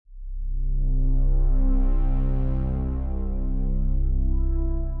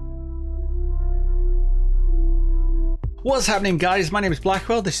What's happening, guys? My name is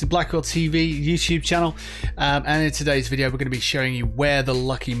Blackwell. This is BlackwellTV YouTube channel, and in today's video we're going to be showing you where the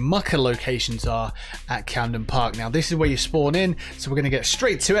lucky Mucker locations are at Camden Park. Now this is where you spawn in, so we're going to get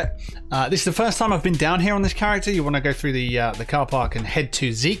straight to it. This is the first time I've been down here on this character. You want to go through the car park and head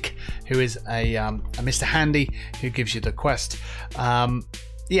to Zeke, who is a Mr. Handy who gives you the quest.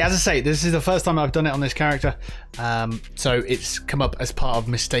 Yeah, as I say, this is the first time I've done it on this character, so it's come up as part of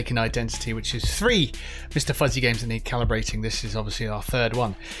Mistaken Identity, which is 3 Mr. Fuzzy games that need calibrating. This is obviously our 3rd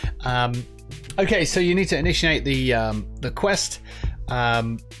one. Okay, so you need to initiate the quest.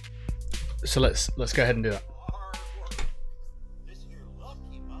 So let's go ahead and do it.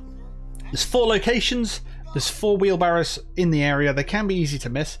 There's 4 locations. There's 4 wheelbarrows in the area. They can be easy to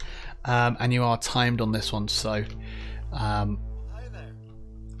miss, and you are timed on this one, so.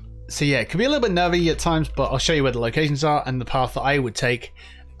 So yeah, it can be a little bit nervy at times, but I'll show you where the locations are and the path that I would take.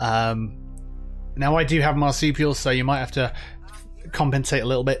 Now I do have marsupials, so you might have to compensate a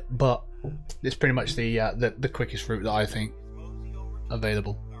little bit, but it's pretty much the quickest route that I think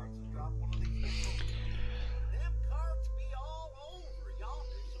available.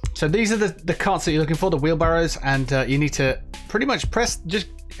 So these are the carts that you're looking for, the wheelbarrows, and you need to pretty much just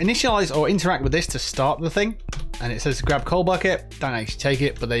initialize or interact with this to start the thing. And it says to grab coal bucket. Don't actually take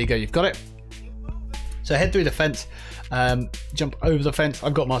it, but there you go, you've got it. So head through the fence, jump over the fence.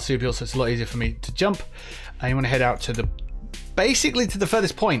 I've got marsupials, so it's a lot easier for me to jump. And you want to head out to basically to the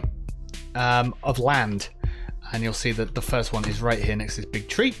furthest point of land. And you'll see that the first one is right here next to this big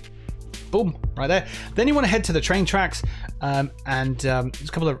tree. Boom, right there. Then you want to head to the train tracks, and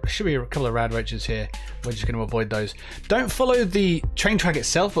there's should be a couple of rad wedges here. We're just going to avoid those. Don't follow the train track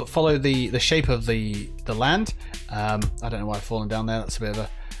itself, but follow the shape of the land. I don't know why I've fallen down there. That's a bit of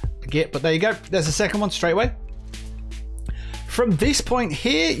a git, but there you go. There's the second one straight away. From this point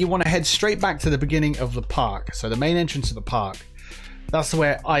here, you want to head straight back to the beginning of the park. So the main entrance of the park. That's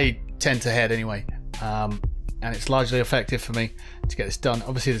where I tend to head anyway. And it's largely effective for me to get this done.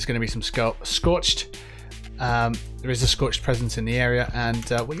 Obviously there's going to be some scorched. There is a scorched presence in the area, and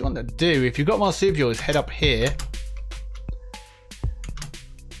what you want to do, if you've got marsupial, is head up here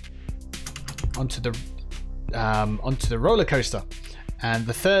onto the roller coaster, and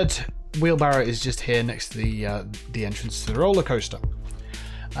the 3rd wheelbarrow is just here next to the entrance to the roller coaster.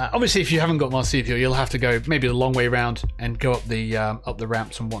 Obviously, if you haven't got marsupial, you'll have to go maybe the long way around and go up the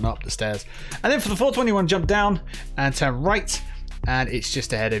ramps and whatnot, up the stairs. And then for the 4th one, you want to jump down and turn right, and it's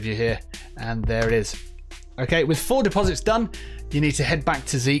just ahead of you here. And there it is. Okay, with 4 deposits done, you need to head back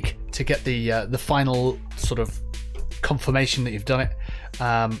to Zeke to get the final sort of confirmation that you've done it.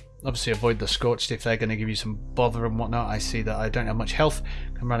 Obviously, avoid the scorched if they're going to give you some bother and whatnot. I see that I don't have much health.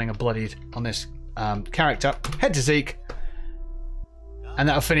 I'm running a bloodied on this character. Head to Zeke. And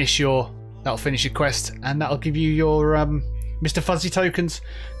that'll finish your quest, and that'll give you your Mr. Fuzzy tokens.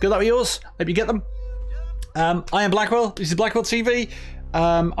 Good luck with yours. Hope you get them. I am Blackwell. This is BlackwellTV.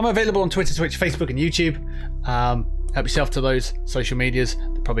 I'm available on Twitter, Twitch, Facebook, and YouTube. Help yourself to those social medias.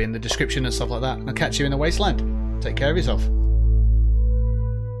 They're probably in the description and stuff like that. And I'll catch you in the wasteland. Take care of yourself.